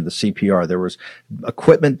again in the CPR? There was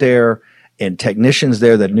equipment there and technicians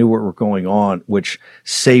there that knew what were going on, which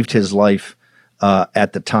saved his life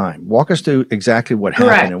at the time. Walk us through exactly what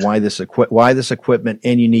happened and why this equipment,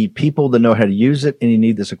 and you need people to know how to use it, and you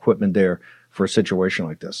need this equipment there for a situation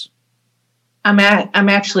like this. I'm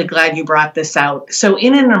actually glad you brought this out. So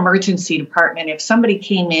in an emergency department, if somebody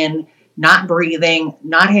came in not breathing,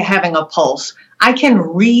 not having a pulse, I can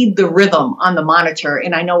read the rhythm on the monitor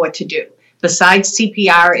and I know what to do. Besides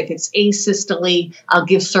CPR, if it's asystole, I'll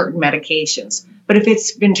give certain medications. But if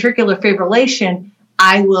it's ventricular fibrillation,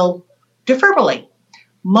 I will defibrillate.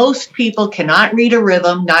 Most people cannot read a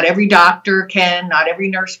rhythm. Not every doctor can, not every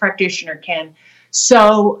nurse practitioner can.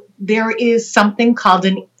 So there is something called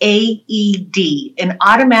an AED, an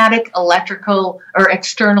automatic electrical or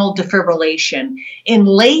external defibrillation. And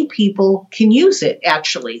lay people can use it,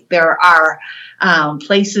 actually. There are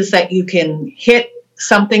places that you can hit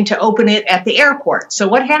something to open it at the airport. So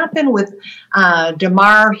what happened with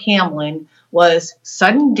Damar Hamlin was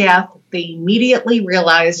sudden death. They immediately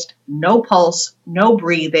realized no pulse, no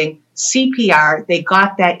breathing, CPR. They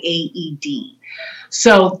got that AED.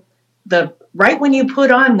 So right when you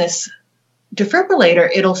put on this defibrillator,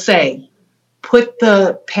 it'll say, put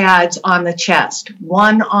the pads on the chest,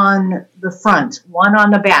 one on the front, one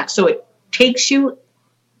on the back. So it takes you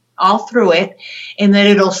all through it, and then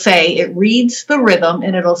it'll say, it reads the rhythm,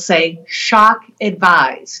 and it'll say, shock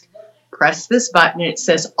advised. Press this button, and it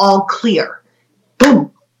says, all clear.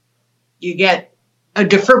 Boom. You get a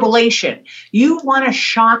defibrillation. You want to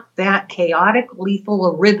shock that chaotic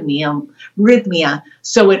lethal arrhythmia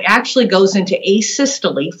so it actually goes into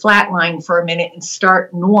asystole, flatline for a minute, and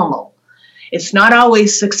start normal. It's not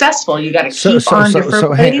always successful. You got to keep on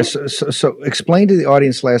defibrillating. So explain to the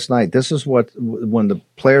audience last night. This is when the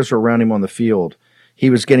players were around him on the field, he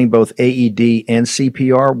was getting both AED and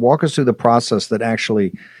CPR. Walk us through the process that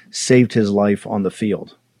actually saved his life on the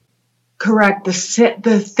field. Correct.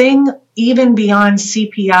 The thing, even beyond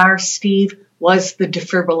CPR, Steve, was the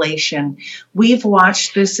defibrillation. We've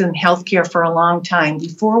watched this in healthcare for a long time.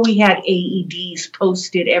 Before we had AEDs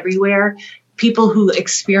posted everywhere, people who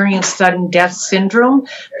experienced sudden death syndrome,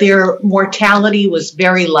 their mortality was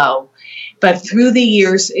very low. But through the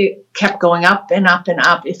years, it kept going up and up and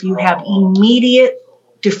up. If you have immediate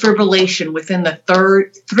defibrillation within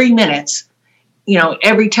the 3 minutes,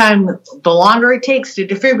 every time, the longer it takes to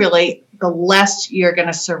defibrillate, the less you're going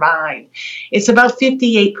to survive. It's about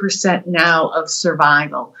 58% now of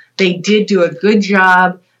survival. They did do a good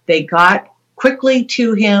job. They got quickly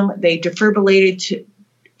to him. They defibrillated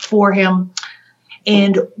for him.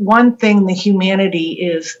 And one thing, the humanity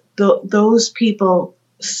is those people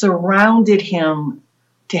surrounded him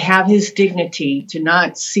to have his dignity, to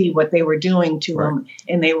not see what they were doing to him,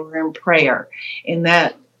 and they were in prayer. And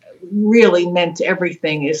that really meant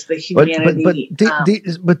everything, is the humanity.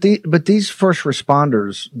 But these first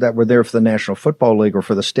responders that were there for the National Football League or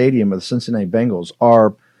for the stadium of the Cincinnati Bengals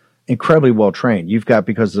are incredibly well trained. You've got,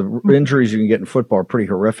 because the injuries you can get in football are pretty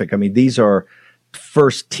horrific. I mean, these are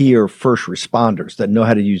first responders that know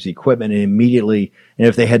how to use the equipment and immediately, and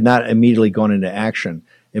if they had not immediately gone into action,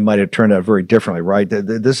 it might have turned out very differently, right?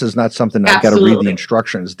 This is not something that I've got to read the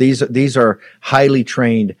instructions. These are highly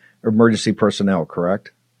trained emergency personnel,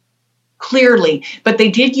 correct? Clearly, but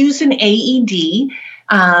they did use an AED.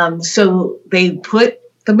 So they put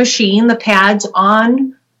the pads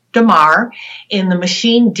on Damar, and the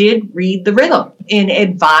machine did read the rhythm and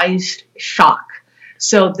advised shock.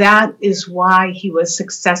 So that is why he was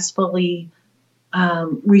successfully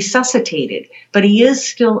resuscitated, but he is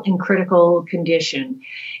still in critical condition.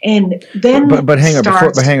 And then, but hang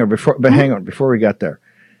on, before we got there,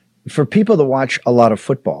 for people that watch a lot of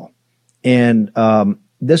football, and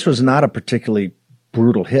this was not a particularly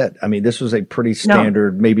brutal hit. I mean, this was a pretty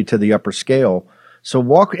standard, maybe to the upper scale. So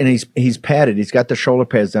walk, and he's padded. He's got the shoulder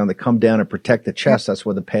pads down that come down and protect the chest. That's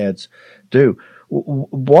what the pads do.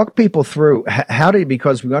 Walk people through how do you,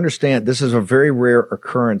 because we understand this is a very rare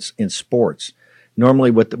occurrence in sports.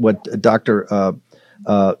 Normally, what the doctor on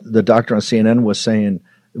CNN was saying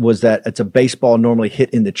was that it's a baseball normally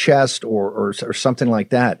hit in the chest or something like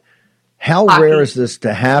that. How rare is this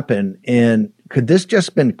to happen? And could this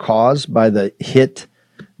just been caused by the hit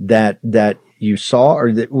that you saw,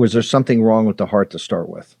 or was there something wrong with the heart to start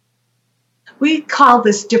with? We call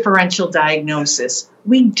this differential diagnosis.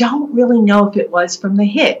 We don't really know if it was from the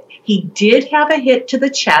hit. He did have a hit to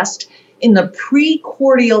the chest in the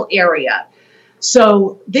precordial area.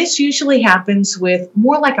 So this usually happens with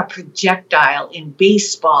more like a projectile in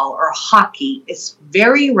baseball or hockey. It's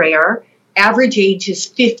very rare. Average age is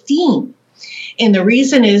 15. And the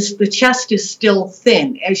reason is the chest is still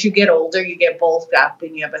thin. As you get older, you get bulked up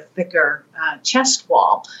and you have a thicker chest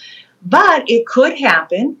wall. But it could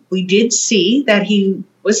happen. We did see that he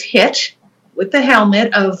was hit with the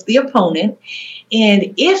helmet of the opponent.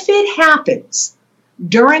 And if it happens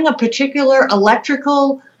during a particular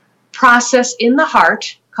electrical process in the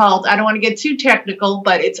heart called, I don't want to get too technical,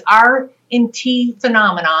 but it's RNT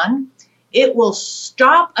phenomenon, it will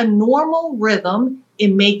stop a normal rhythm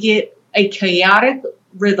and make it a chaotic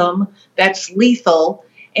rhythm that's lethal.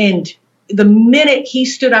 And the minute he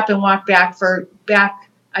stood up and walked back,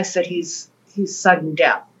 I said he's sudden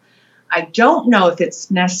death. I don't know if it's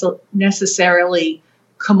necessarily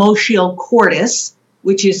commotio cordis,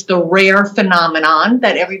 which is the rare phenomenon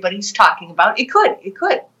that everybody's talking about. It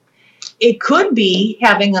could be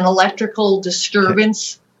having an electrical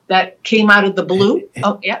disturbance that came out of the blue.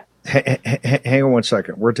 Oh, yeah. Hang on one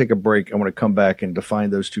second. We're going to take a break. I want to come back and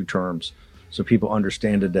define those two terms so people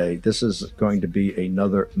understand today. This is going to be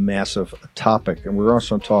another massive topic. And we're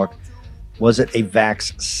also going to talk, was it a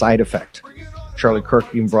vax side effect? Charlie Kirk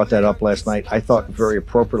even brought that up last night. I thought very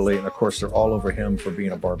appropriately, and of course they're all over him for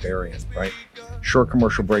being a barbarian, right? Short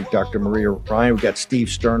commercial break. Dr. Maria Ryan. We've got Steve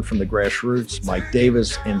Stern from the Grassroots, Mike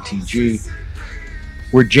Davis, MTG.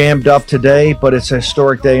 We're jammed up today, but it's a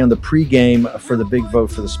historic day on the pregame for the big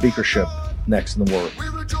vote for the speakership next in the world.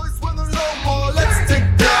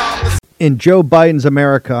 In Joe Biden's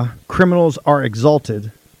America, criminals are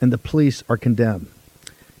exalted and the police are condemned.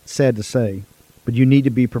 It's sad to say, but you need to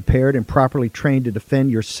be prepared and properly trained to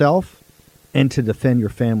defend yourself and to defend your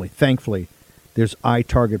family. Thankfully, there's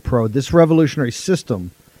iTarget Pro. This revolutionary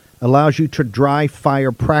system allows you to dry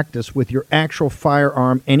fire practice with your actual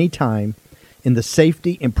firearm anytime in the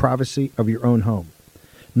safety and privacy of your own home.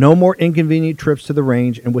 No more inconvenient trips to the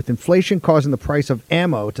range, and with inflation causing the price of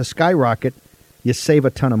ammo to skyrocket, you save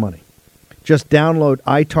a ton of money. Just download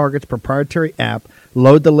iTarget's proprietary app,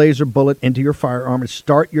 load the laser bullet into your firearm, and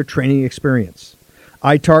start your training experience.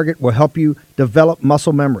 iTarget will help you develop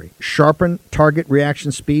muscle memory, sharpen target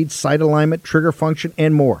reaction speed, sight alignment, trigger function,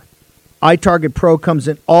 and more. iTarget Pro comes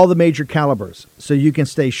in all the major calibers, so you can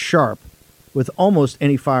stay sharp with almost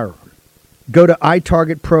any firearm. Go to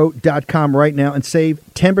itargetpro.com right now and save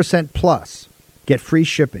 10% plus. Get free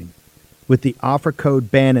shipping with the offer code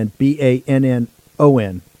BANNON, BANNON,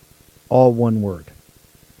 all one word.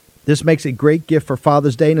 This makes a great gift for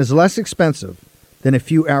Father's Day and is less expensive than a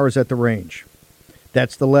few hours at the range.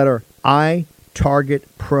 That's the letter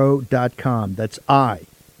itargetpro.com. That's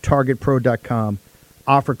itargetpro.com.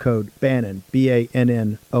 Offer code BANNON,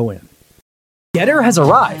 BANNON. Getter has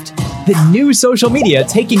arrived. The new social media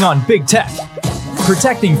taking on big tech,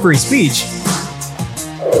 protecting free speech,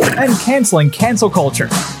 and canceling cancel culture.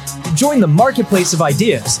 Join the marketplace of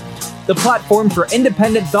ideas. The platform for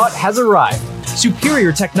independent thought has arrived.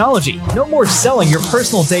 Superior technology. No more selling your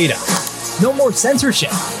personal data. No more censorship.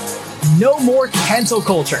 No more cancel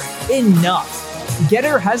culture. Enough.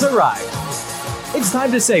 Getter has arrived. It's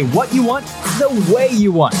time to say what you want, the way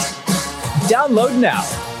you want. Download now.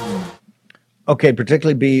 Okay,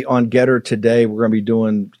 particularly be on Getter today. We're going to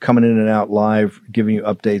be coming in and out live, giving you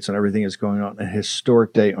updates on everything that's going on. A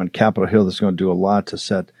historic day on Capitol Hill that's going to do a lot to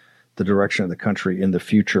set the direction of the country in the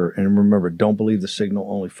future. And remember, don't believe the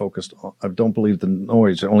signal, don't believe the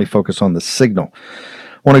noise, only focus on the signal.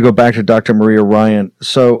 I want to go back to Dr. Maria Ryan.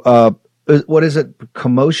 So what is it?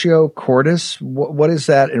 Commotio cordis? What is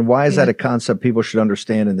that, and why is that a concept people should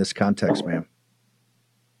understand in this context, ma'am?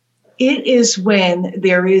 It is when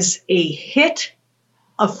there is a hit,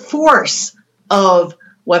 a force of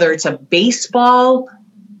whether it's a baseball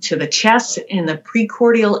to the chest in the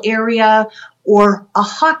precordial area or a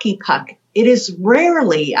hockey puck. It is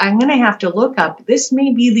rarely, I'm going to have to look up, this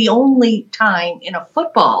may be the only time in a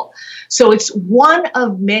football. So it's one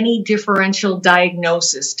of many differential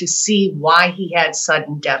diagnoses to see why he had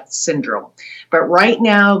sudden death syndrome. But right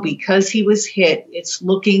now, because he was hit, it's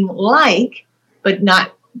looking like, but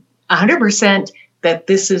not 100%, that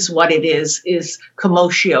this is what it is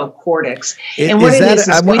commotio cordis. And what it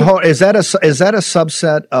is that a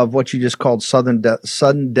subset of what you just called sudden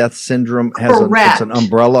death syndrome? It's an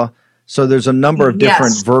umbrella. So there's a number of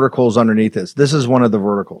different verticals underneath this. This is one of the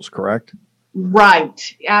verticals, correct?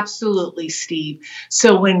 Right. Absolutely, Steve.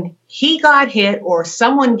 So when he got hit or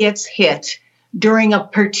someone gets hit during a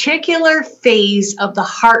particular phase of the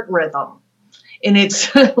heart rhythm, and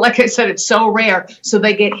it's, like I said, it's so rare. So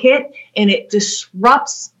they get hit and it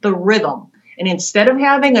disrupts the rhythm. And instead of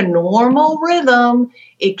having a normal rhythm,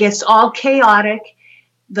 it gets all chaotic.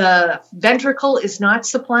 The ventricle is not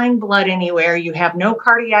supplying blood anywhere. You have no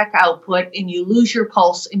cardiac output, and you lose your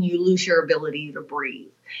pulse and you lose your ability to breathe.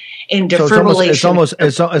 And defibrillation.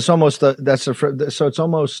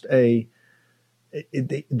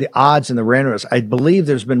 The odds and the randomness. I believe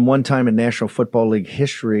there's been one time in National Football League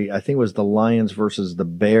history, I think it was the Lions versus the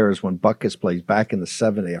Bears when Butkus played back in the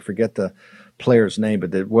 70s. I forget the player's name,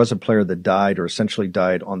 but there was a player that died or essentially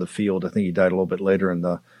died on the field. I think he died a little bit later in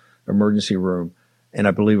the emergency room. And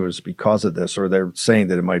I believe it was because of this, or they're saying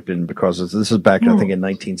that it might have been because of this. This is back, I think, in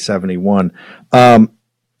 1971.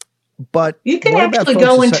 But you can actually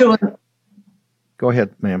go into Go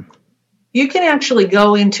ahead, ma'am. You can actually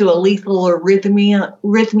go into a lethal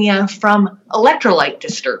arrhythmia from electrolyte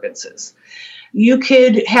disturbances. You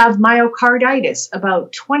could have myocarditis.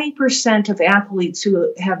 About 20% of athletes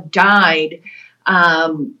who have died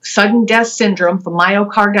sudden death syndrome from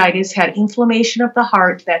myocarditis had inflammation of the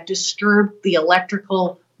heart that disturbed the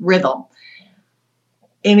electrical rhythm.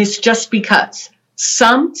 And it's just because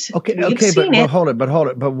but hold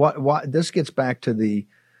it. But what this gets back to the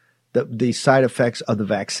side effects of the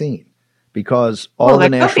vaccine, because all the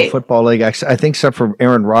National Football League, I think except for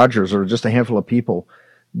Aaron Rodgers or just a handful of people,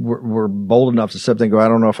 were bold enough to sit there and go, I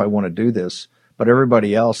don't know if I want to do this. But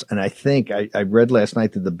everybody else, and I think I read last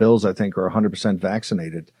night that the Bills, I think, are 100%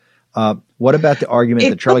 vaccinated. What about the argument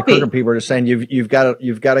that Charlie Kirk people are just saying you've got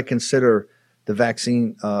to consider the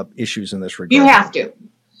vaccine issues in this regard? You have to.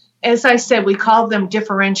 As I said, we call them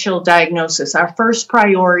differential diagnosis. Our first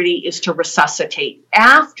priority is to resuscitate.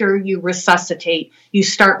 After you resuscitate, you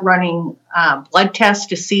start running blood tests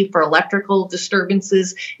to see for electrical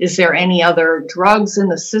disturbances. Is there any other drugs in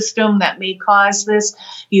the system that may cause this?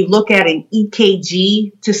 You look at an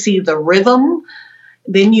EKG to see the rhythm.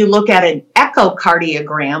 Then you look at an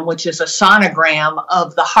echocardiogram, which is a sonogram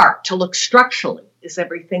of the heart to look structurally. Is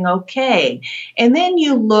everything okay? And then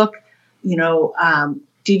you look,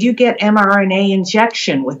 did you get mRNA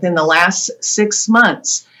injection within the last 6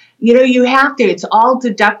 months? You have to. It's all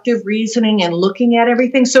deductive reasoning and looking at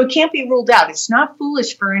everything. So it can't be ruled out. It's not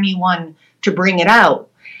foolish for anyone to bring it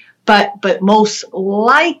out. But most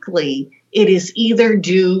likely it is either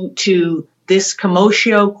due to this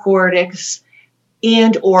commotio cordis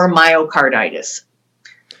and or myocarditis.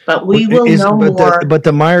 But we will know more. But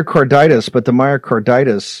the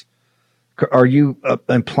myocarditis, are you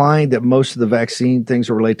implying that most of the vaccine things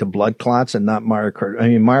are related to blood clots and not myocarditis? I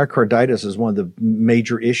mean, myocarditis is one of the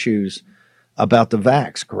major issues about the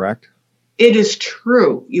vax, correct? It is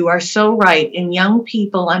true. You are so right. In young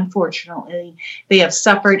people, unfortunately, they have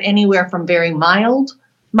suffered anywhere from very mild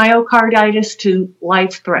myocarditis to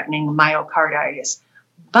life-threatening myocarditis.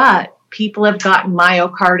 But people have gotten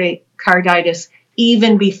myocarditis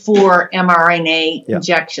even before mRNA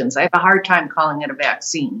injections. I have a hard time calling it a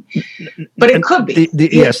vaccine, but it could be.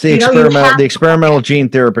 The experimental gene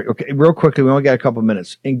therapy. Okay, real quickly, we only got a couple of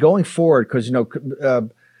minutes. And going forward, because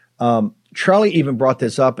Charlie even brought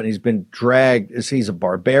this up, and he's been dragged as he's a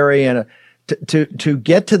barbarian to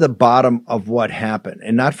get to the bottom of what happened,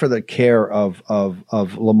 and not for the care of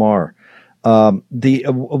Lamar. Damar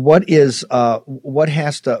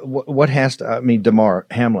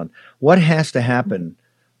Hamlin, what has to happen?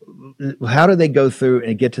 How do they go through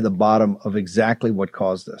and get to the bottom of exactly what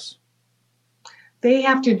caused this? They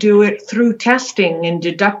have to do it through testing and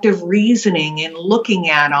deductive reasoning and looking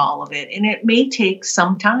at all of it. And it may take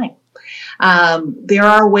some time. There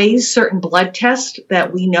are ways, certain blood tests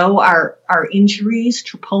that we know are injuries,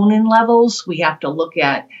 troponin levels. We have to look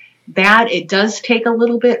at that it does take a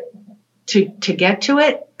little bit to get to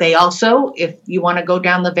it. They also, if you want to go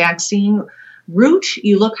down the vaccine route,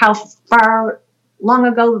 you look how far long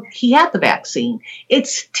ago he had the vaccine.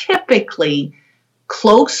 It's typically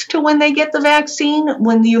close to when they get the vaccine,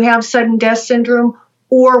 when you have sudden death syndrome,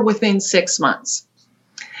 or within 6 months.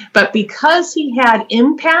 But because he had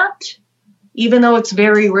impact, even though it's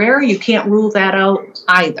very rare, you can't rule that out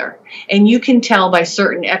either. And you can tell by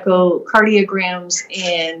certain echocardiograms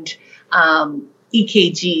and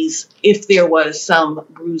EKGs if there was some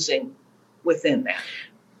bruising within that.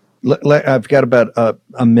 I've got about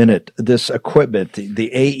a minute. This equipment,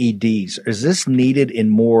 the AEDs, is this needed in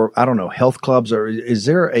more, I don't know, health clubs, or is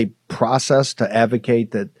there a process to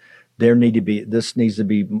advocate that this needs to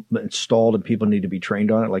be installed and people need to be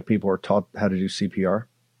trained on it, like people are taught how to do CPR?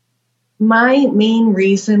 My main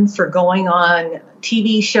reason for going on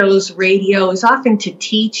TV shows, radio, is often to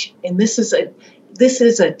teach, and this is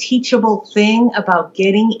a teachable thing about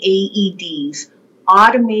getting AEDs,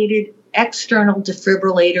 automated external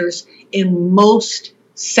defibrillators, in most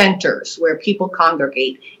centers where people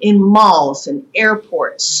congregate, in malls and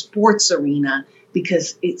airports, sports arena,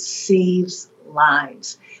 because it saves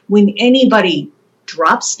lives. When anybody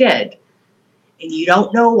drops dead and you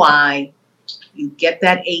don't know why, you get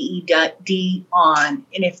that AED on,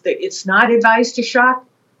 and if it's not advised to shock,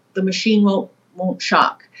 the machine won't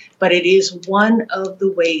shock. But it is one of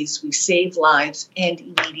the ways we save lives and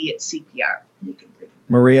immediate CPR.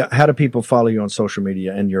 Maria, how do people follow you on social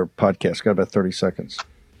media and your podcast? Got about 30 seconds.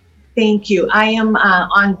 Thank you. I am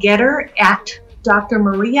on Getter at Dr.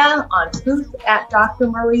 Maria, on Truth at Dr.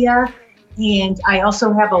 Maria, and I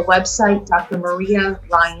also have a website,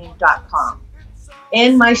 drmariaryan.com.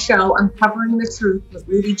 And my show, Uncovering the Truth with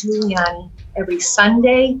Rudy Giuliani, every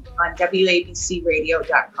Sunday on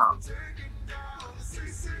WABCRadio.com.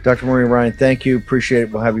 Dr. Maria Ryan, thank you. Appreciate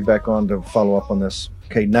it. We'll have you back on to follow up on this.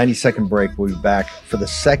 Okay, 90-second break. We'll be back for the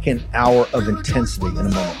second hour of intensity in a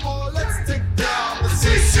moment.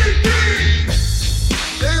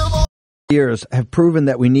 Years have proven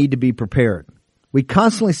that we need to be prepared. We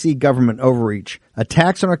constantly see government overreach,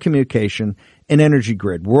 attacks on our communication and energy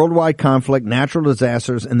grid, worldwide conflict, natural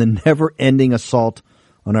disasters, and the never-ending assault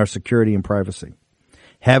on our security and privacy.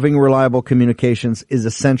 Having reliable communications is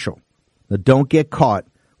essential. Now, don't get caught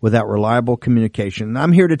without reliable communication. And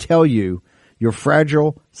I'm here to tell you, your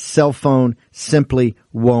fragile cell phone simply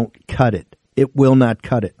won't cut it. It will not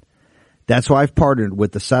cut it. That's why I've partnered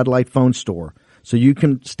with the Satellite Phone Store, so you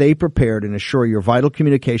can stay prepared and assure your vital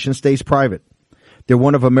communication stays private. They're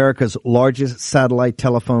one of America's largest satellite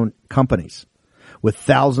telephone companies with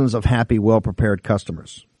thousands of happy, well-prepared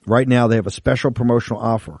customers. Right now, they have a special promotional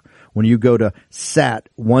offer when you go to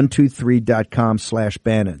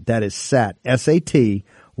sat123.com/Bannon. That is SAT, S-A-T,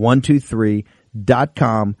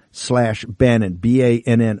 123.com/Bannon,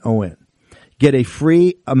 B-A-N-N-O-N. Get a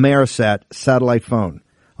free Amerisat satellite phone,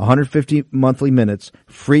 150 monthly minutes,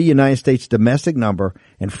 free United States domestic number,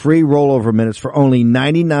 and free rollover minutes for only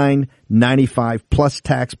 $99.95 plus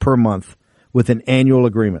tax per month with an annual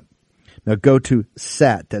agreement. Now go to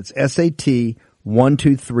SAT, that's SAT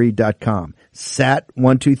 123.com,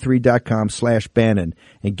 sat123.com/Bannon,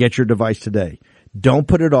 and get your device today. Don't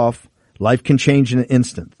put it off. Life can change in an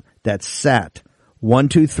instant. That's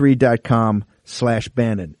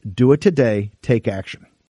sat123.com/Bannon. Do it today. Take action.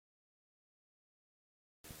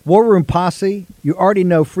 War Room Posse, you already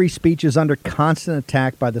know free speech is under constant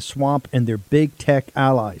attack by the swamp and their big tech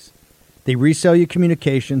allies. They resell your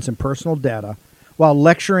communications and personal data while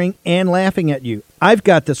lecturing and laughing at you. I've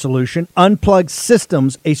got the solution. Unplugged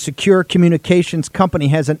Systems, a secure communications company,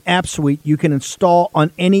 has an app suite you can install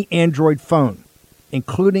on any Android phone,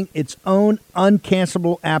 including its own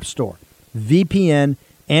uncancelable app store, VPN,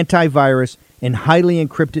 antivirus, and highly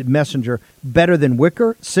encrypted messenger, better than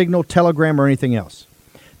Wickr, Signal, Telegram, or anything else.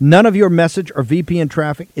 None of your message or VPN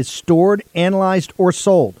traffic is stored, analyzed, or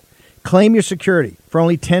sold. Claim your security for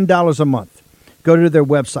only $10 a month. Go to their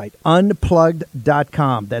website,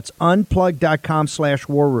 unplugged.com. That's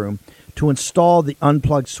unplugged.com/warroom to install the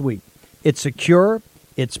Unplugged suite. It's secure,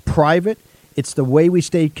 it's private, it's the way we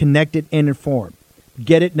stay connected and informed.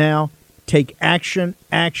 Get it now. Take action,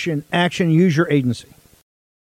 action, action. Use your agency.